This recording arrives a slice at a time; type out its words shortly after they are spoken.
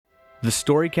The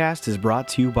Storycast is brought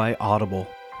to you by Audible.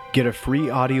 Get a free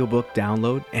audiobook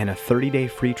download and a 30-day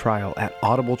free trial at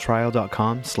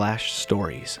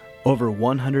audibletrial.com/stories. Over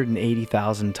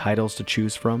 180,000 titles to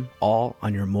choose from, all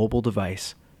on your mobile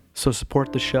device. So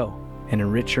support the show and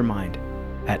enrich your mind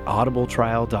at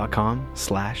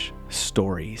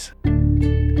audibletrial.com/stories.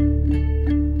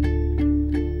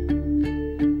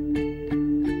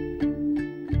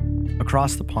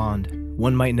 Across the pond,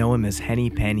 one might know him as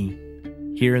Henny Penny.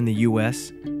 Here in the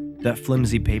U.S., that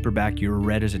flimsy paperback you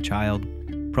read as a child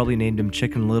probably named him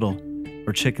Chicken Little,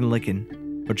 or Chicken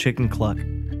Lickin', or Chicken Cluck.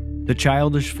 The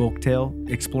childish folktale,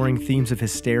 exploring themes of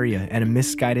hysteria and a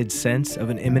misguided sense of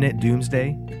an imminent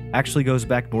doomsday, actually goes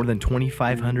back more than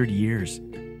 2,500 years.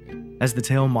 As the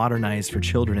tale modernized for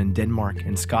children in Denmark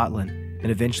and Scotland, and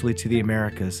eventually to the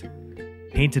Americas,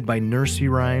 painted by nursery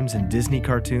rhymes and Disney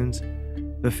cartoons,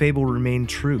 the fable remained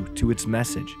true to its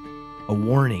message, a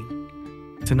warning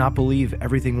to not believe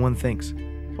everything one thinks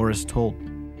or is told.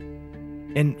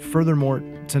 And furthermore,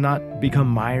 to not become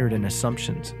mired in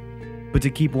assumptions, but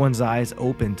to keep one's eyes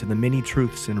open to the many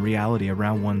truths and reality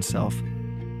around oneself.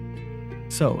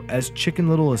 So, as Chicken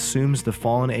Little assumes the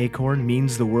fallen acorn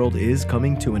means the world is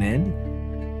coming to an end,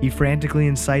 he frantically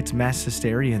incites mass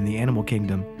hysteria in the animal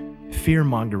kingdom,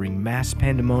 fear-mongering mass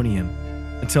pandemonium,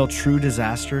 until true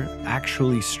disaster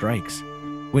actually strikes,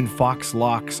 when Fox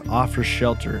Locks offers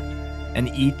shelter and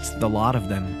eats the lot of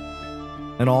them.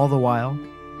 And all the while,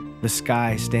 the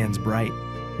sky stands bright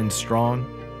and strong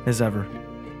as ever.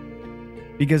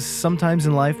 Because sometimes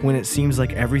in life, when it seems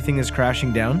like everything is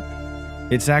crashing down,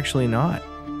 it's actually not.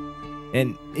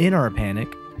 And in our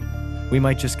panic, we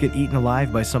might just get eaten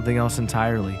alive by something else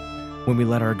entirely when we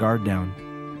let our guard down.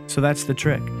 So that's the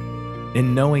trick.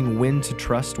 In knowing when to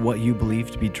trust what you believe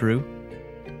to be true,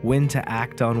 when to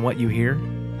act on what you hear,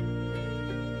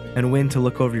 and when to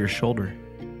look over your shoulder.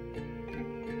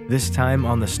 This time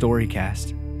on the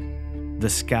Storycast, the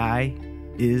sky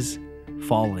is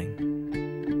falling.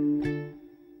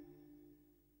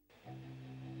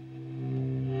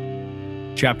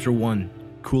 Chapter 1,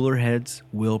 Cooler Heads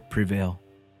Will Prevail.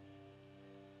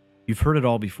 You've heard it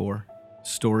all before,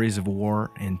 stories of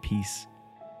war and peace.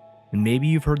 And maybe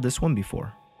you've heard this one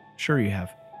before. Sure you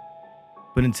have.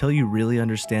 But until you really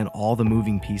understand all the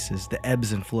moving pieces, the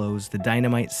ebbs and flows, the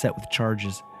dynamite set with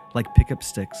charges like pickup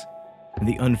sticks, and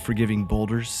the unforgiving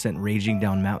boulders sent raging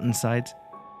down mountainsides,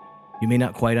 you may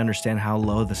not quite understand how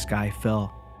low the sky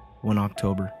fell one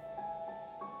October.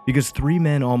 Because 3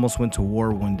 men almost went to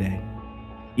war one day,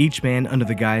 each man under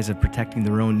the guise of protecting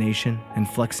their own nation and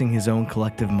flexing his own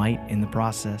collective might in the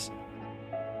process.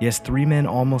 Yes, 3 men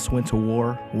almost went to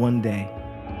war one day,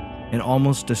 and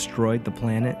almost destroyed the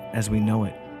planet as we know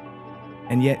it.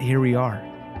 And yet here we are,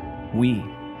 we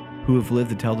who have lived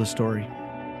to tell the story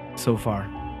so far.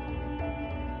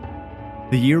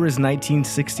 The year is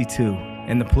 1962,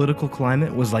 and the political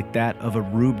climate was like that of a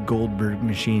Rube Goldberg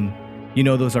machine. You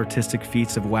know those artistic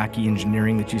feats of wacky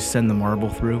engineering that you send the marble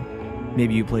through?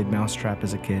 Maybe you played Mousetrap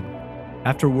as a kid.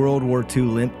 After World War II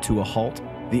limped to a halt,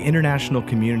 the international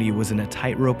community was in a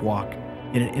tightrope walk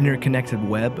in an interconnected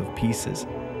web of pieces,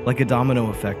 like a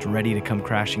domino effect ready to come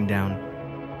crashing down.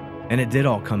 And it did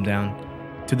all come down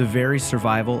to the very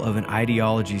survival of an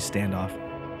ideology standoff,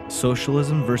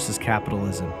 socialism versus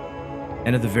capitalism.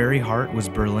 And at the very heart was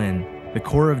Berlin. The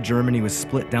core of Germany was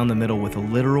split down the middle with a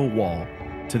literal wall.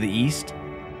 To the east,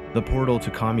 the portal to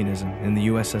communism in the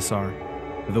USSR.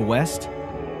 To the west,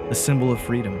 the symbol of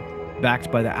freedom,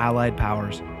 backed by the Allied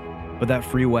powers. But that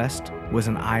free west was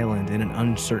an island in an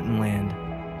uncertain land.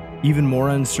 Even more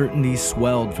uncertainty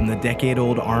swelled from the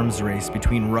decade-old arms race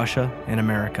between Russia and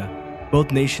America.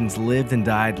 Both nations lived and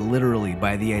died literally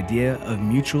by the idea of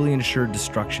mutually assured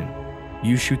destruction.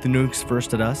 You shoot the nukes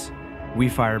first at us, we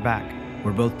fire back.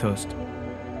 We're both toast.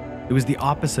 It was the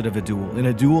opposite of a duel. In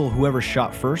a duel, whoever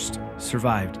shot first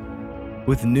survived.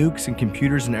 With nukes and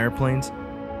computers and airplanes,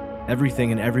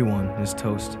 everything and everyone is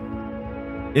toast.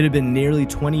 It had been nearly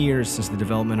 20 years since the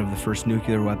development of the first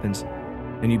nuclear weapons,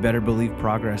 and you better believe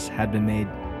progress had been made,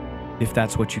 if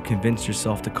that's what you convinced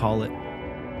yourself to call it.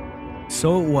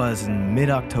 So it was in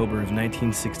mid-October of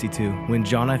 1962 when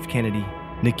John F. Kennedy,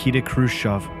 Nikita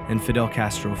Khrushchev, and Fidel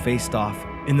Castro faced off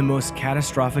in the most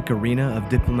catastrophic arena of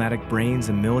diplomatic brains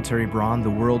and military brawn the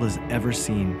world has ever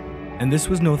seen. And this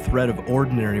was no threat of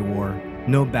ordinary war,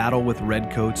 no battle with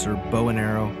redcoats or bow and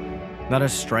arrow, not a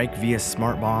strike via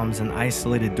smart bombs and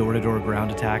isolated door-to-door ground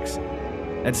attacks.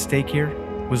 At stake here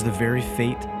was the very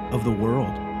fate of the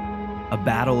world, a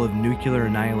battle of nuclear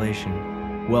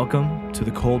annihilation. Welcome to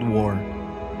the Cold War,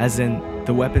 as in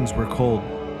the weapons were cold,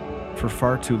 for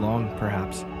far too long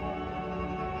perhaps.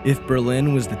 If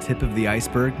Berlin was the tip of the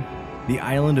iceberg, the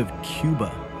island of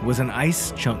Cuba was an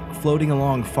ice chunk floating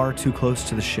along far too close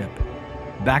to the ship.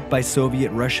 Backed by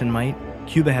Soviet-Russian might,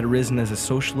 Cuba had risen as a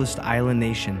socialist island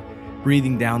nation,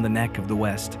 breathing down the neck of the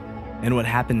West. And what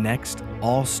happened next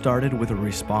all started with a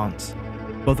response,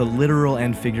 both a literal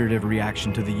and figurative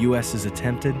reaction to the US's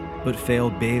attempted but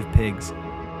failed Bay of Pigs,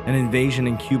 an invasion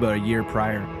in Cuba a year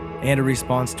prior, and a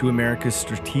response to America's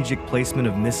strategic placement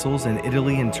of missiles in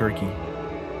Italy and Turkey,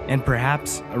 and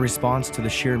perhaps a response to the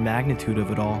sheer magnitude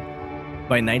of it all.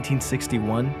 By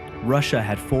 1961, Russia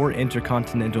had 4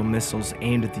 intercontinental missiles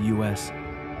aimed at the US.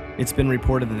 It's been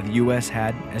reported that the US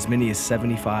had as many as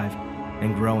 75,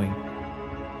 and growing.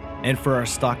 And for our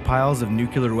stockpiles of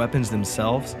nuclear weapons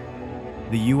themselves,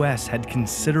 the US had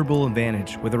considerable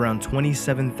advantage with around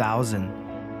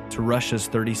 27,000 to Russia's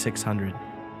 3,600.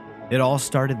 It all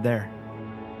started there.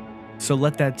 So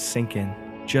let that sink in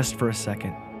just for a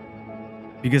second.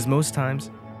 Because most times,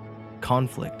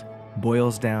 conflict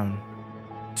boils down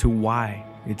to why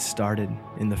it started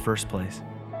in the first place.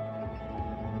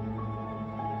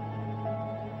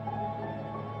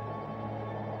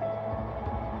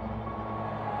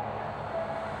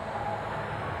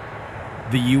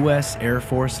 The U.S. Air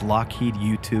Force Lockheed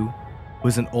U-2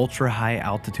 was an ultra-high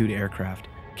altitude aircraft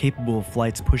capable of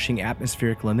flights pushing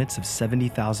atmospheric limits of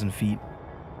 70,000 feet.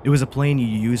 It was a plane you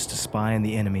used to spy on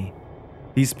the enemy.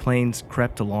 These planes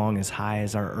crept along as high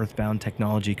as our earthbound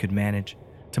technology could manage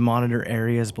to monitor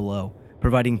areas below,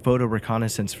 providing photo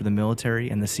reconnaissance for the military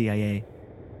and the CIA.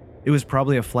 It was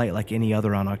probably a flight like any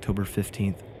other on October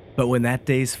 15th, but when that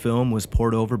day's film was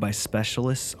pored over by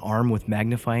specialists armed with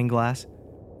magnifying glass,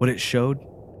 what it showed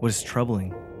was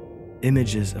troubling.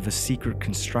 Images of a secret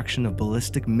construction of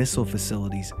ballistic missile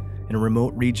facilities in a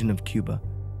remote region of Cuba.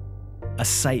 A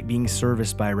site being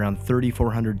serviced by around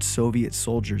 3,400 Soviet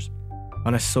soldiers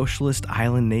on a socialist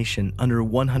island nation under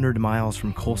 100 miles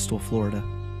from coastal Florida.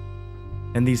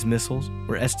 And these missiles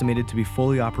were estimated to be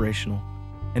fully operational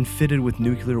and fitted with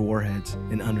nuclear warheads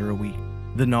in under a week.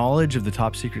 The knowledge of the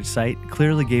top secret site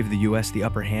clearly gave the US the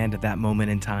upper hand at that moment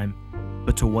in time,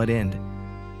 but to what end?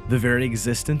 The very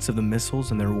existence of the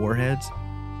missiles and their warheads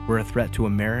were a threat to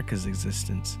America's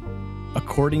existence.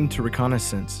 According to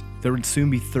reconnaissance, there would soon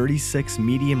be 36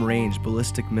 medium-range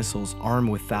ballistic missiles armed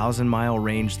with 1,000-mile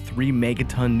range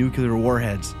 3-megaton nuclear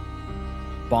warheads.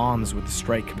 Bombs with a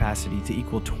strike capacity to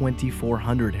equal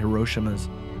 2,400 Hiroshimas.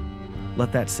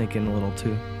 Let that sink in a little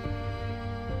too.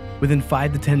 Within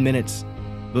 5 to 10 minutes,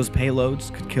 those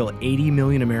payloads could kill 80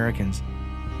 million Americans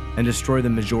and destroy the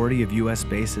majority of US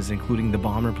bases, including the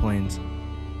bomber planes.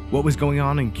 What was going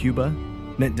on in Cuba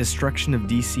meant destruction of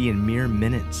DC in mere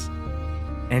minutes,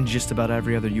 and just about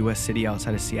every other US city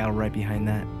outside of Seattle right behind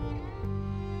that.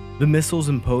 The missiles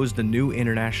imposed a new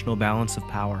international balance of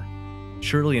power,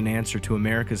 surely an answer to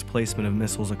America's placement of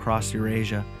missiles across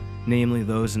Eurasia, namely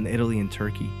those in Italy and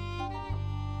Turkey.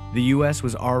 The US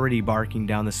was already barking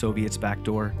down the Soviets' back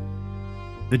door.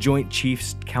 The Joint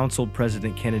Chiefs counseled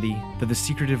President Kennedy that the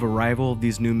secretive arrival of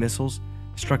these new missiles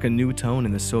struck a new tone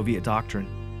in the Soviet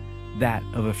doctrine, that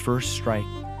of a first strike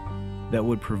that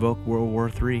would provoke World War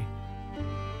III.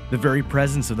 The very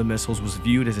presence of the missiles was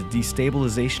viewed as a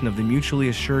destabilization of the mutually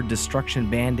assured destruction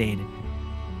band-aid,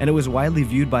 and it was widely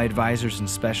viewed by advisors and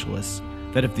specialists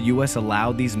that if the US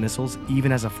allowed these missiles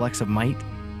even as a flex of might,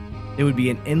 it would be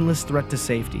an endless threat to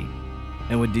safety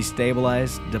and would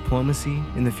destabilize diplomacy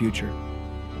in the future.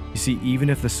 You see, even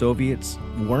if the Soviets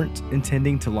weren't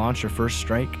intending to launch a first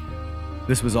strike,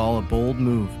 this was all a bold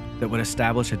move that would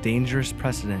establish a dangerous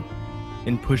precedent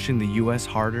in pushing the US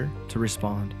harder to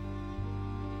respond.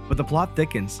 But the plot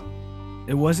thickens.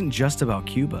 It wasn't just about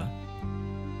Cuba.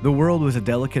 The world was a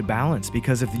delicate balance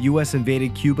because if the US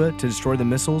invaded Cuba to destroy the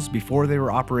missiles before they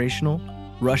were operational,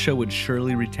 Russia would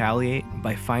surely retaliate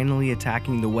by finally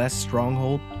attacking the West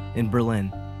stronghold in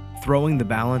Berlin, throwing the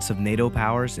balance of NATO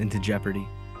powers into jeopardy,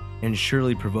 and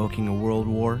surely provoking a world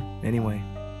war anyway.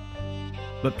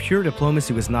 But pure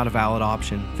diplomacy was not a valid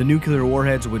option. The nuclear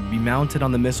warheads would be mounted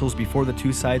on the missiles before the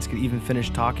two sides could even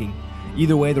finish talking.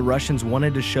 Either way, the Russians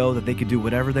wanted to show that they could do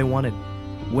whatever they wanted,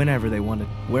 whenever they wanted,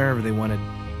 wherever they wanted,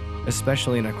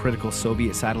 especially in a critical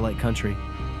Soviet satellite country.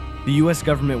 The US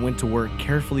government went to work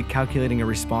carefully calculating a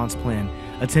response plan,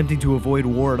 attempting to avoid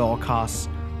war at all costs,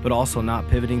 but also not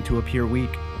pivoting to appear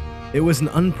weak. It was an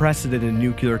unprecedented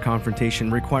nuclear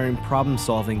confrontation requiring problem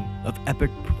solving of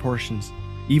epic proportions,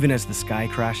 even as the sky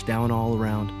crashed down all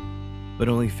around, but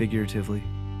only figuratively,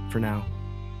 for now.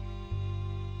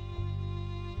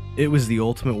 It was the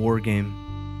ultimate war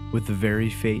game, with the very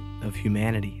fate of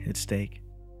humanity at stake.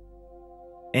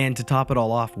 And to top it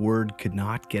all off, word could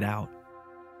not get out.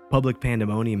 Public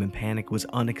pandemonium and panic was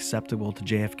unacceptable to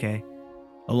JFK,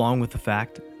 along with the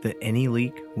fact that any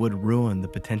leak would ruin the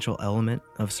potential element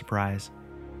of surprise.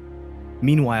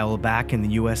 Meanwhile, back in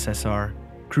the USSR,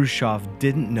 Khrushchev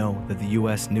didn't know that the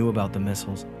US knew about the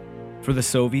missiles. For the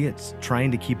Soviets,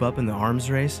 trying to keep up in the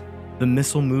arms race, the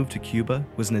missile move to Cuba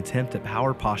was an attempt at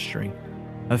power posturing,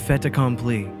 a fait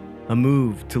accompli, a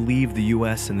move to leave the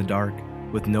US in the dark,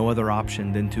 with no other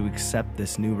option than to accept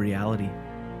this new reality.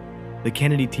 The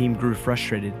Kennedy team grew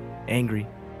frustrated, angry,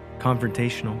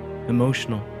 confrontational,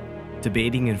 emotional,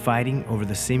 debating and fighting over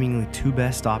the seemingly two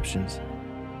best options: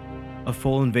 a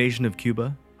full invasion of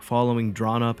Cuba, following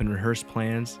drawn-up and rehearsed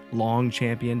plans long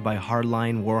championed by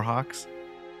hardline warhawks,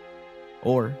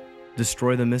 or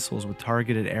destroy the missiles with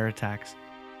targeted air attacks.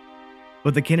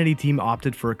 But the Kennedy team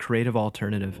opted for a creative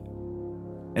alternative.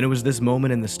 And it was this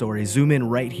moment in the story, zoom in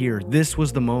right here, this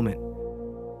was the moment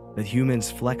that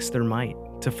humans flexed their might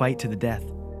to fight to the death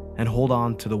and hold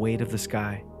on to the weight of the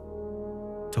sky,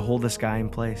 to hold the sky in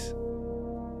place.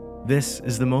 This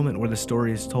is the moment where the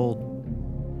story is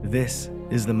told. This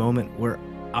is the moment where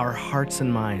our hearts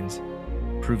and minds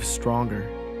prove stronger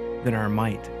than our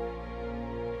might.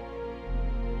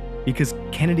 Because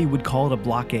Kennedy would call it a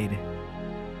blockade.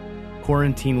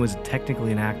 Quarantine was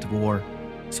technically an act of war,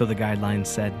 so the guidelines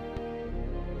said.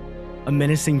 A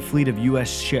menacing fleet of US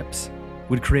ships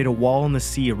would create a wall in the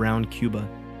sea around Cuba,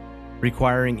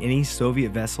 requiring any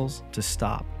Soviet vessels to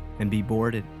stop and be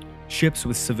boarded. Ships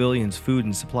with civilians, food,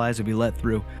 and supplies would be let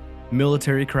through.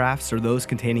 Military crafts, or those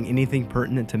containing anything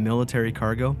pertinent to military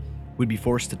cargo, would be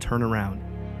forced to turn around.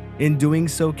 In doing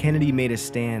so, Kennedy made a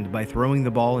stand by throwing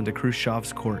the ball into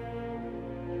Khrushchev's court.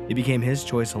 It became his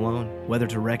choice alone whether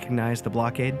to recognize the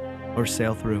blockade or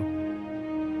sail through.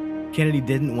 Kennedy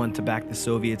didn't want to back the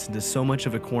Soviets into so much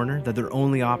of a corner that their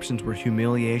only options were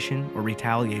humiliation or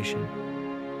retaliation.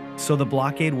 So the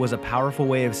blockade was a powerful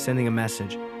way of sending a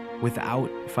message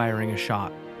without firing a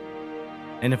shot.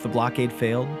 And if the blockade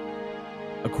failed,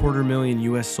 250,000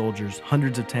 US soldiers,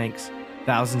 hundreds of tanks,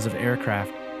 thousands of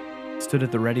aircraft stood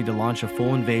at the ready to launch a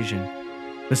full invasion.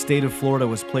 The state of Florida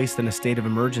was placed in a state of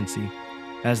emergency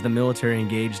as the military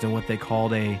engaged in what they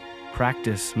called a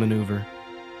practice maneuver.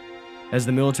 As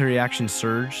the military action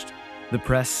surged, the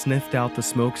press sniffed out the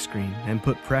smokescreen and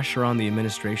put pressure on the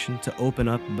administration to open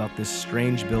up about this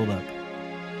strange buildup.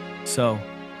 So,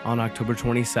 on October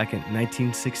 22nd,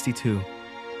 1962,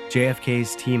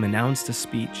 JFK's team announced a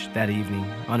speech that evening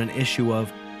on an issue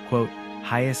of, quote,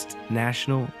 highest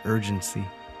national urgency.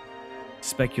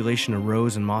 Speculation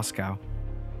arose in Moscow.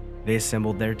 They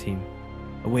assembled their team,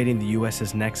 awaiting the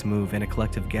US's next move in a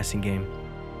collective guessing game.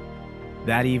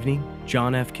 That evening,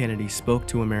 John F. Kennedy spoke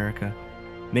to America,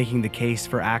 making the case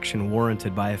for action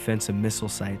warranted by offensive missile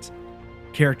sites,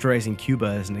 characterizing Cuba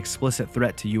as an explicit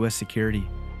threat to US security.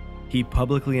 He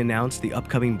publicly announced the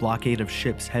upcoming blockade of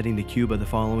ships heading to Cuba the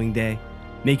following day,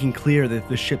 making clear that if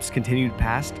the ships continued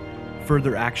past,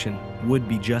 further action would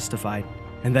be justified,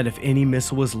 and that if any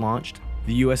missile was launched,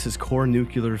 the US's core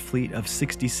nuclear fleet of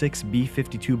 66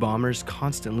 B-52 bombers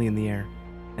constantly in the air,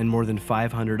 and more than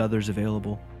 500 others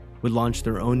available, would launch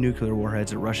their own nuclear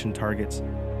warheads at Russian targets,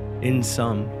 in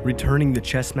sum, returning the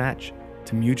chess match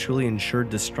to mutually ensured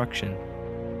destruction.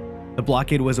 The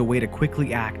blockade was a way to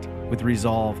quickly act with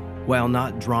resolve while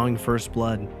not drawing first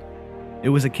blood. It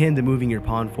was akin to moving your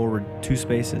pawn forward 2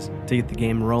 spaces to get the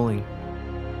game rolling.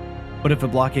 But if the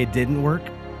blockade didn't work,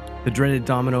 the dreaded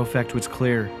domino effect was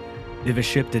clear. If a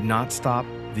ship did not stop,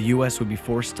 the US would be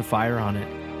forced to fire on it.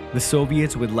 The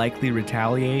Soviets would likely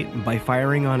retaliate by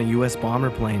firing on a US bomber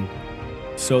plane.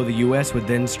 So the US would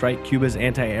then strike Cuba's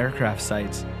anti-aircraft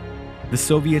sites. The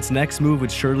Soviets' next move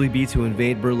would surely be to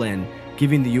invade Berlin,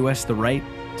 giving the US the right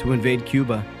to invade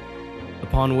Cuba,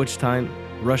 upon which time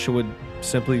Russia would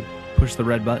simply push the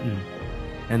red button,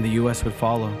 and the US would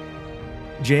follow.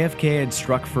 JFK had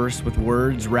struck first with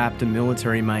words wrapped in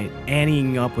military might,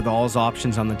 anteing up with all his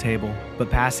options on the table, but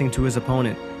passing to his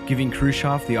opponent, giving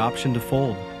Khrushchev the option to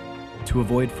fold, to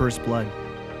avoid first blood.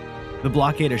 The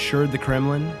blockade assured the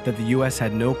Kremlin that the US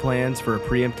had no plans for a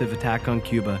preemptive attack on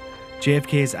Cuba.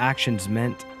 JFK's actions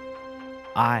meant,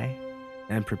 I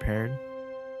am prepared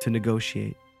to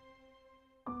negotiate.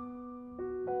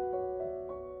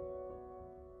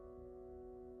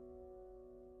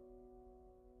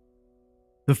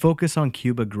 The focus on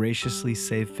Cuba graciously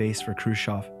saved face for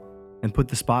Khrushchev and put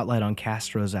the spotlight on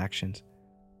Castro's actions.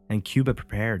 And Cuba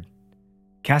prepared.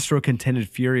 Castro contended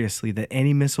furiously that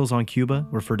any missiles on Cuba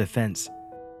were for defense.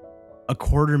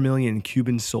 250,000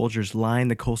 Cuban soldiers lined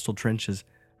the coastal trenches,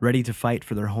 ready to fight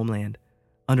for their homeland,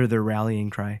 under their rallying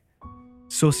cry,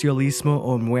 Socialismo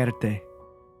o muerte,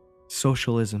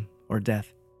 socialism or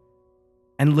death.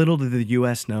 And little did the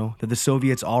US know that the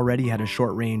Soviets already had a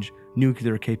short-range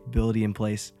nuclear capability in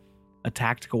place, a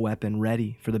tactical weapon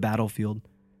ready for the battlefield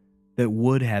that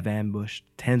would have ambushed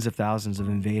tens of thousands of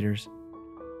invaders.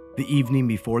 The evening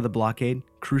before the blockade,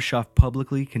 Khrushchev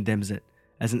publicly condemns it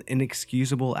as an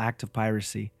inexcusable act of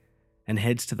piracy and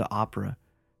heads to the opera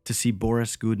to see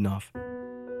Boris Godunov,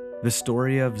 the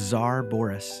story of Tsar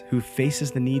Boris, who faces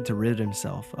the need to rid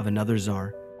himself of another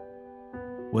Tsar.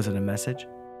 Was it a message?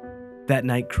 That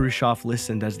night, Khrushchev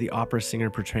listened as the opera singer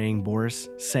portraying Boris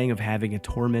sang of having a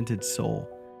tormented soul,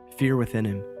 fear within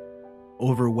him,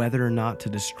 over whether or not to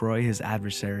destroy his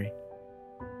adversary.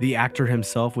 The actor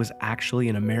himself was actually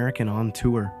an American on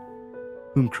tour,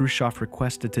 whom Khrushchev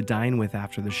requested to dine with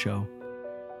after the show.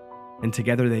 And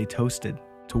together they toasted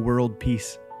to world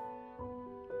peace.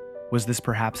 Was this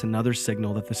perhaps another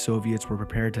signal that the Soviets were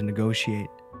prepared to negotiate?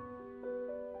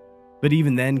 But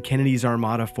even then, Kennedy's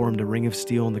armada formed a ring of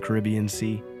steel in the Caribbean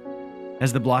Sea.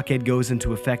 As the blockade goes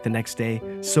into effect the next day,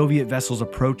 Soviet vessels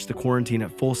approach the quarantine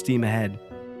at full steam ahead.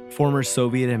 Former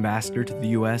Soviet ambassador to the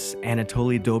US,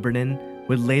 Anatoly Dobrinin,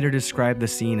 would later describe the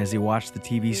scene as he watched the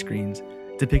TV screens,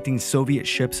 depicting Soviet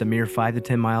ships a mere 5 to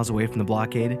 10 miles away from the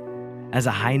blockade, as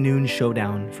a high noon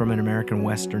showdown from an American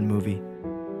Western movie.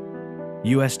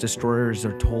 US destroyers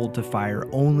are told to fire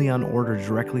only on order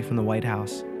directly from the White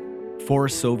House. 4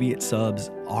 Soviet subs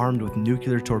armed with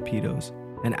nuclear torpedoes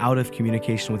and out of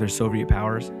communication with their Soviet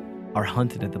powers are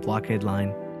hunted at the blockade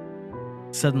line.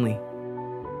 Suddenly,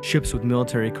 ships with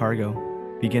military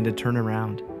cargo begin to turn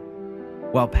around,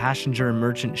 while passenger and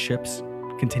merchant ships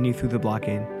continue through the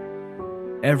blockade.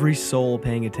 Every soul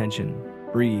paying attention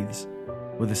breathes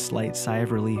with a slight sigh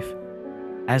of relief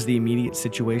as the immediate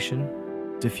situation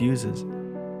diffuses.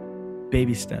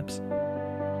 Baby steps.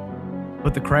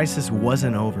 But the crisis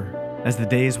wasn't over. As the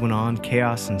days went on,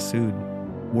 chaos ensued.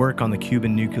 Work on the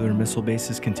Cuban nuclear missile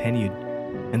bases continued,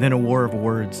 and then a war of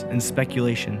words and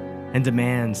speculation and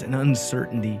demands and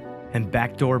uncertainty and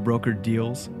backdoor brokered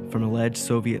deals from alleged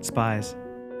Soviet spies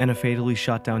and a fatally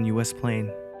shot down US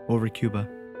plane over Cuba,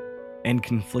 and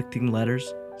conflicting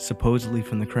letters supposedly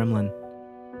from the Kremlin.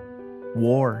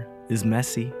 War is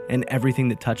messy and everything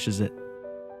that touches it.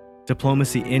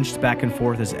 Diplomacy inched back and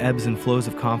forth as ebbs and flows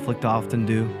of conflict often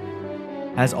do.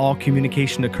 As all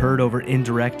communication occurred over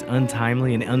indirect,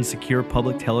 untimely, and unsecure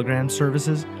public telegram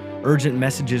services, urgent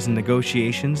messages and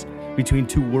negotiations between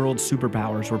 2 world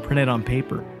superpowers were printed on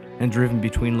paper and driven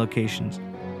between locations.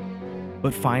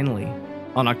 But finally,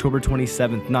 on October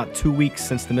 27th, not 2 weeks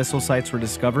since the missile sites were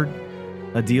discovered,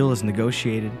 a deal is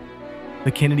negotiated.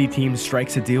 The Kennedy team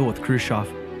strikes a deal with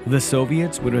Khrushchev. The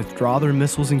Soviets would withdraw their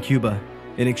missiles in Cuba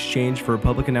in exchange for a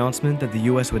public announcement that the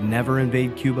US would never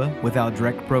invade Cuba without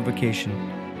direct provocation.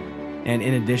 And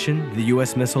in addition, the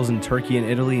US missiles in Turkey and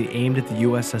Italy aimed at the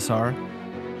USSR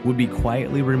would be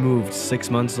quietly removed 6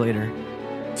 months later,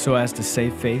 so as to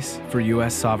save face for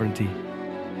US sovereignty.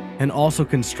 And also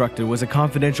constructed was a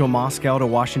confidential Moscow to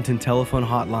Washington telephone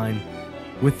hotline.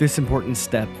 With this important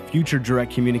step, future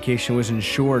direct communication was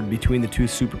ensured between the 2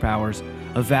 superpowers,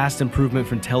 a vast improvement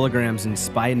from telegrams and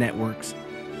spy networks.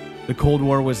 The Cold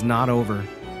War was not over.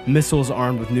 Missiles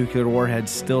armed with nuclear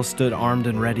warheads still stood armed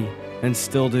and ready, and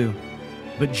still do.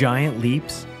 But giant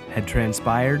leaps had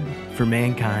transpired for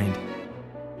mankind.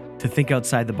 To think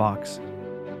outside the box,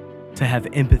 to have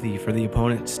empathy for the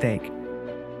opponent's stake,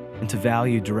 and to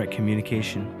value direct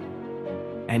communication.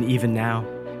 And even now,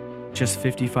 just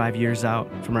 55 years out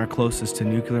from our closest to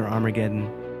nuclear Armageddon,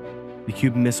 the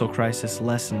Cuban Missile Crisis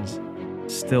lessons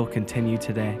still continue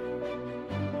today.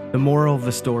 The moral of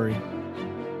the story: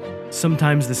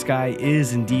 sometimes the sky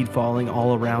is indeed falling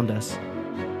all around us,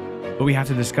 but we have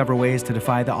to discover ways to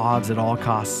defy the odds at all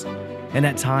costs, and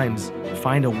at times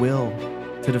find a will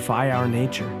to defy our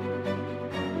nature.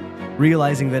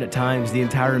 Realizing that at times the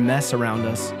entire mess around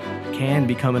us can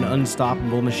become an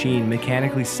unstoppable machine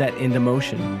mechanically set into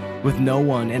motion with no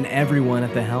one and everyone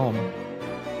at the helm.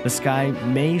 The sky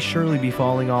may surely be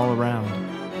falling all around,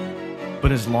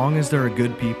 but as long as there are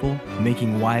good people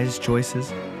making wise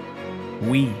choices,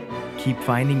 we keep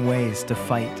finding ways to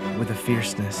fight with a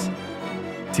fierceness,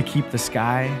 to keep the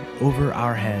sky over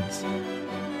our heads.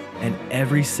 And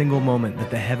every single moment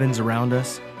that the heavens around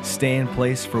us stay in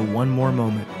place for one more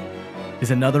moment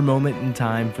is another moment in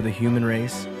time for the human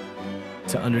race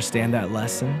to understand that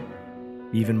lesson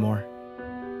even more.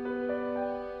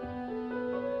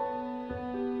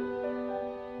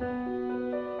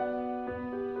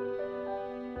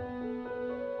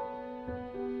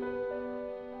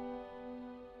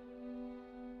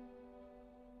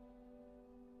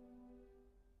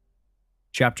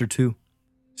 Chapter 2.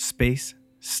 Space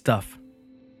Stuff.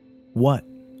 What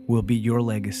will be your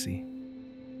legacy?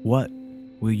 What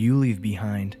will you leave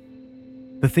behind?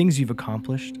 The things you've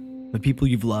accomplished, the people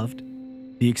you've loved,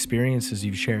 the experiences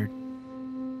you've shared.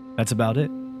 That's about it.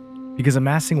 Because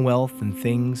amassing wealth and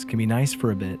things can be nice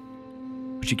for a bit,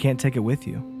 but you can't take it with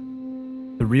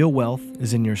you. The real wealth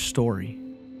is in your story,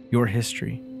 your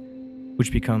history,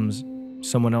 which becomes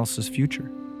someone else's future.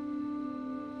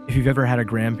 If you've ever had a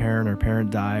grandparent or parent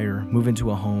die or move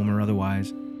into a home or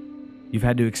otherwise, you've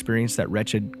had to experience that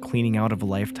wretched cleaning out of a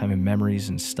lifetime of memories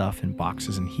and stuff in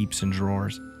boxes and heaps and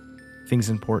drawers. Things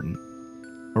important,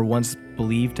 or once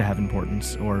believed to have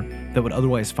importance, or that would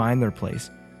otherwise find their place,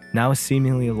 now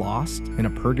seemingly lost in a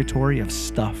purgatory of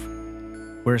stuff,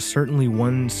 where certainly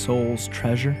one soul's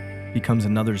treasure becomes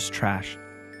another's trash.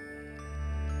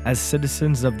 As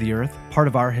citizens of the earth, part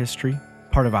of our history,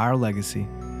 part of our legacy,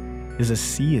 is a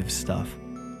sea of stuff,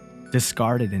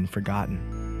 discarded and forgotten,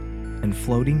 and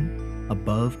floating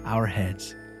above our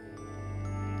heads.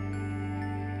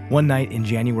 One night in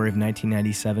January of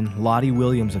 1997, Lottie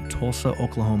Williams of Tulsa,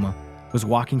 Oklahoma, was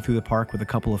walking through the park with a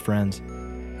couple of friends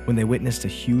when they witnessed a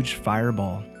huge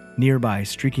fireball nearby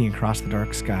streaking across the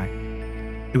dark sky.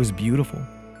 It was beautiful.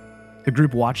 The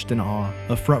group watched in awe,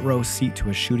 a front row seat to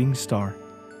a shooting star.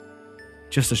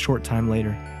 Just a short time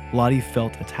later, Lottie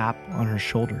felt a tap on her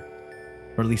shoulder,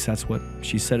 or at least that's what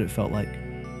she said it felt like.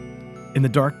 In the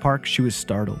dark park, she was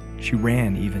startled. She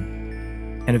ran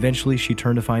even. And eventually she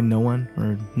turned to find no one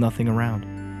or nothing around,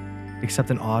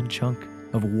 except an odd chunk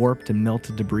of warped and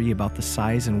melted debris about the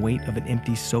size and weight of an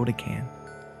empty soda can.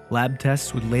 Lab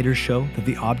tests would later show that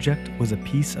the object was a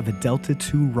piece of a Delta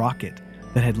II rocket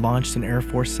that had launched an Air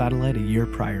Force satellite a year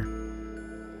prior.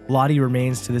 Lottie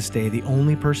remains to this day the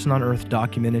only person on Earth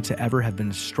documented to ever have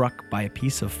been struck by a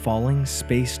piece of falling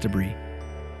space debris,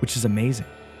 which is amazing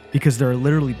because there are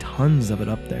literally tons of it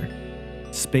up there.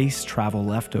 Space travel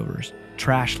leftovers,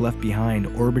 trash left behind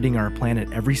orbiting our planet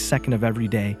every second of every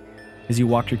day as you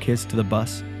walk your kids to the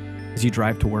bus, as you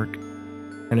drive to work,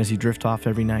 and as you drift off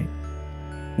every night.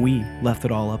 We left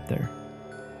it all up there.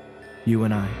 You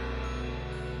and I.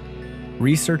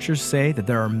 Researchers say that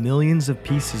there are millions of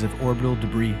pieces of orbital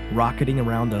debris rocketing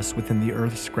around us within the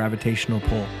Earth's gravitational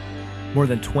pull. More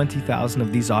than 20,000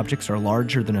 of these objects are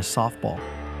larger than a softball,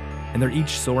 and they're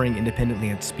each soaring independently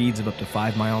at speeds of up to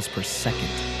 5 miles per second.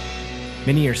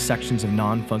 Many are sections of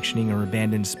non-functioning or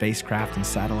abandoned spacecraft and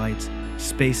satellites,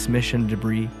 space mission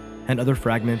debris, and other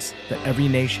fragments that every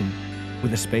nation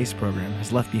with a space program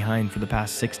has left behind for the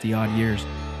past 60-odd years.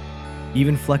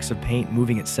 Even flecks of paint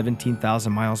moving at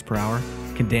 17,000 miles per hour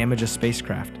can damage a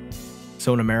spacecraft.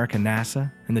 So in America,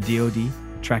 NASA and the DoD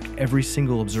track every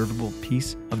single observable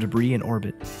piece of debris in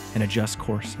orbit and adjust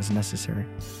course as necessary.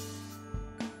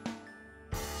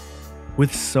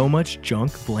 With so much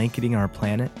junk blanketing our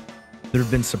planet, there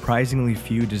have been surprisingly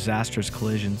few disastrous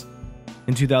collisions.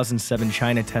 In 2007,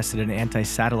 China tested an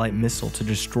anti-satellite missile to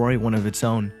destroy one of its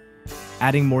own,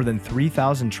 adding more than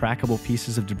 3,000 trackable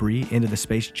pieces of debris into the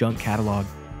space junk catalog.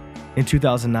 In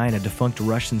 2009, a defunct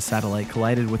Russian satellite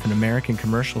collided with an American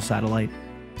commercial satellite,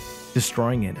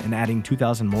 destroying it and adding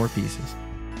 2,000 more pieces.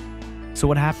 So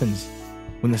what happens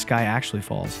when the sky actually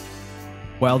falls?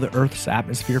 While the Earth's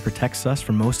atmosphere protects us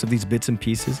from most of these bits and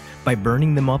pieces by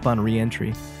burning them up on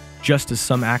re-entry, just as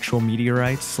some actual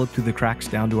meteorites slip through the cracks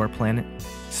down to our planet,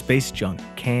 space junk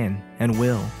can and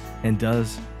will and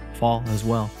does fall as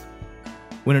well.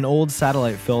 When an old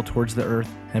satellite fell towards the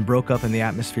Earth and broke up in the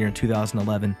atmosphere in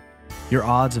 2011, your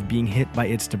odds of being hit by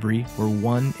its debris were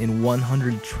 1 in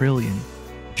 100 trillion,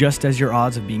 just as your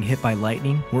odds of being hit by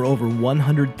lightning were over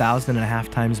 100,000 and a half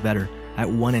times better at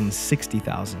 1 in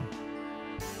 60,000.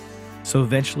 So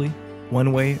eventually,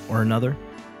 one way or another,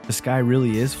 the sky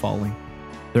really is falling.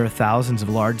 There are thousands of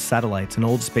large satellites and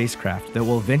old spacecraft that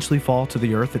will eventually fall to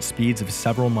the Earth at speeds of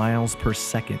several miles per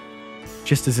second.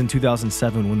 Just as in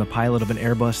 2007 when the pilot of an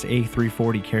Airbus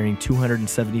A340 carrying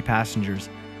 270 passengers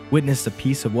witnessed a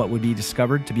piece of what would be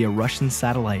discovered to be a Russian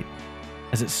satellite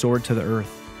as it soared to the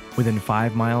Earth within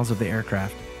 5 miles of the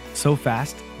aircraft, so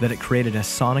fast that it created a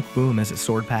sonic boom as it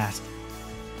soared past.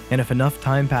 And if enough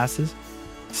time passes,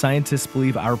 scientists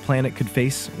believe our planet could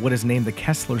face what is named the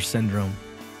Kessler syndrome,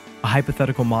 a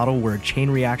hypothetical model where a chain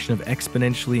reaction of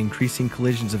exponentially increasing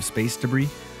collisions of space debris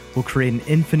will create an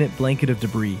infinite blanket of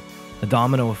debris, a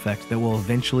domino effect that will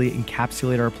eventually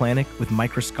encapsulate our planet with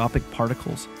microscopic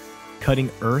particles, cutting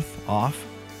Earth off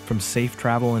from safe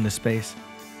travel into space.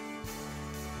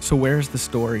 So where's the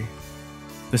story?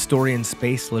 The story in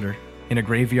space litter, in a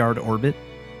graveyard orbit?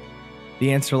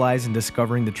 The answer lies in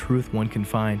discovering the truth one can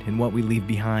find in what we leave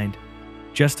behind.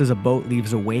 Just as a boat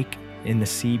leaves a wake in the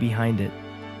sea behind it,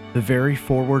 the very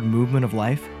forward movement of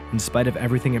life in spite of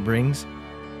everything it brings,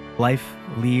 life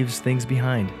leaves things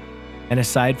behind. And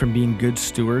aside from being good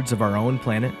stewards of our own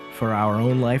planet for our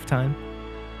own lifetime,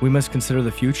 we must consider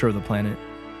the future of the planet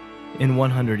in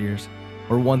 100 years,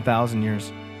 or 1,000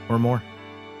 years, or more.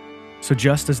 So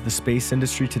just as the space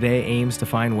industry today aims to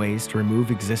find ways to remove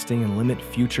existing and limit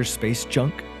future space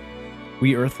junk,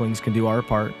 we Earthlings can do our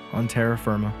part on terra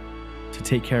firma to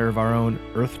take care of our own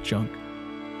Earth junk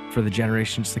for the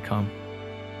generations to come.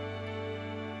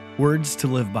 Words to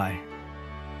live by.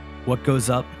 What goes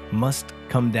up must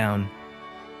come down,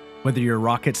 whether you're a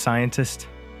rocket scientist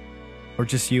or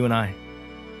just you and I.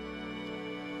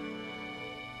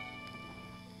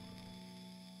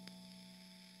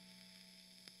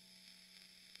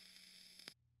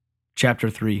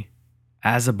 Chapter 3,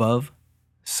 As Above,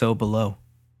 So Below.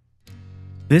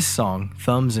 This song,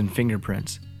 Thumbs and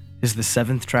Fingerprints, is the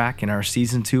 7th track in our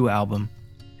Season 2 album,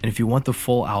 and if you want the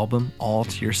full album all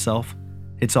to yourself,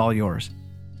 it's all yours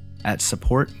at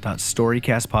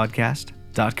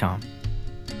support.storycastpodcast.com.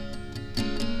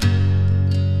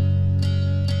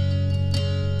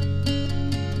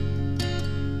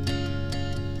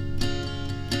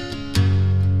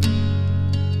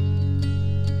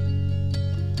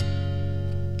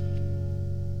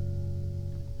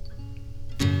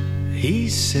 He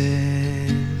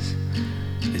says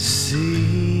it seems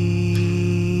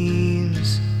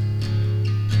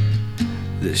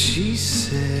that she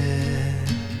said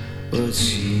what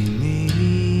she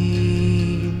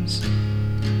means,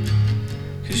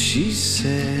 'cause she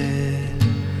said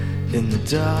in the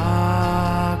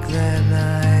dark that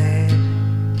night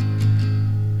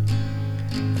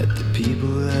that the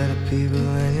people that are people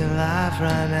in your life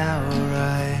right now are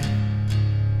right.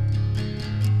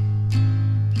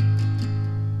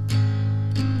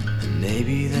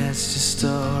 Maybe that's just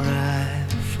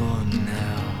alright for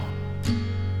now.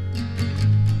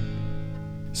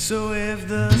 So if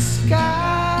the sky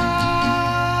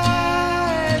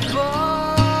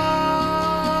falls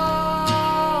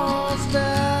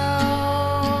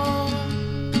down,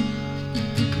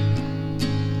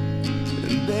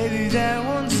 then baby that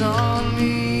one's on me.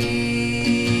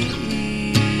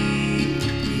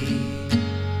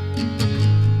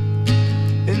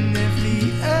 And if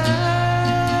the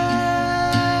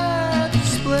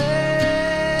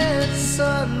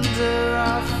under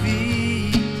our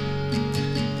feet,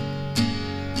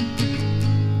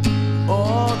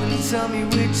 oh, then tell me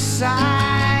which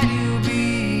side you'll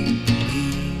be.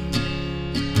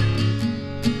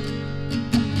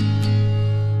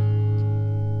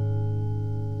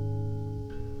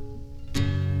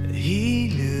 He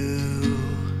knew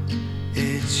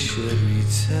it should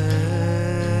return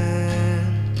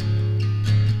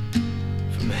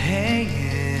from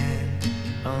hanging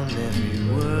on every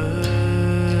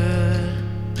word.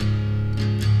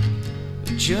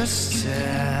 Just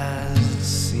as it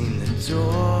seemed the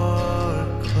door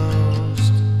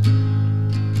closed,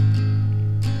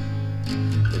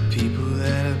 the people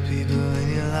that are people in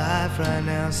your life right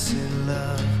now sit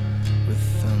love with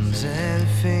thumbs and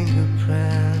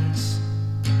fingerprints.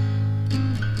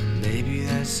 Maybe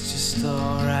that's just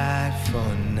alright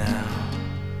for now.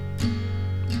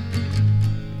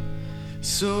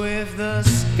 So if the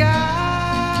sky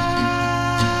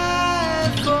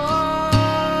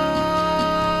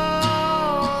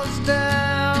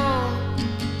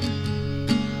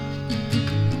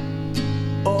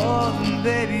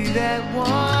baby, that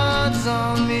one's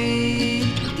on me.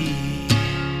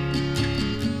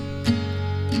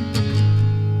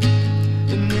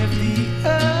 And if the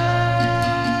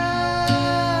earth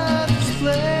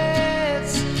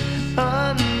splits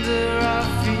under our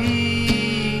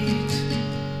feet,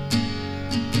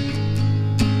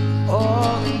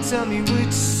 oh, then tell me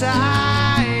which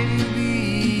side you'll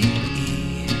be.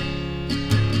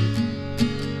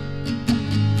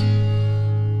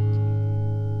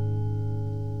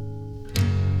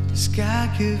 Sky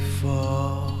could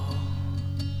fall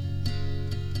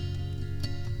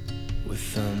with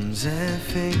thumbs and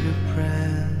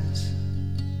fingerprints.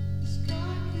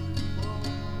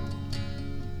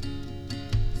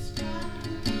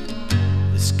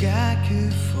 The sky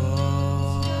could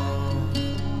fall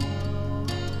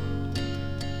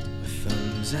with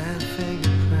thumbs and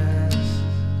fingerprints.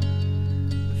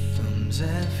 With thumbs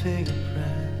and fingerprints.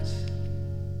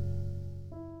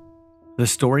 The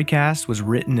Storycast was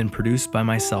written and produced by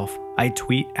myself. I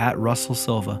tweet at Russell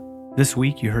Silva. This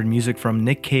week you heard music from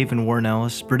Nick Cave and Warren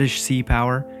Ellis, British Sea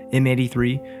Power,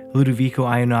 M83, Ludovico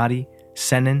Einaudi,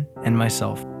 Sennen, and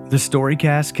myself. The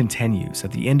Storycast continues at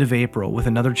the end of April with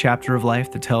another chapter of life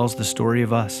that tells the story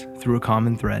of us through a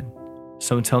common thread.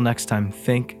 So until next time,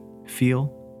 think,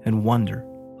 feel, and wonder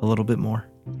a little bit more.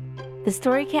 The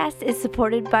Storycast is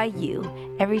supported by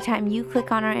you every time you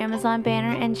click on our Amazon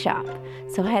banner and shop.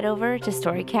 So head over to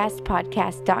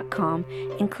storycastpodcast.com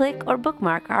and click or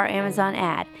bookmark our Amazon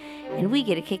ad, and we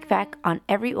get a kickback on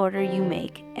every order you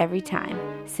make every time.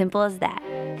 Simple as that.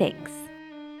 Thanks.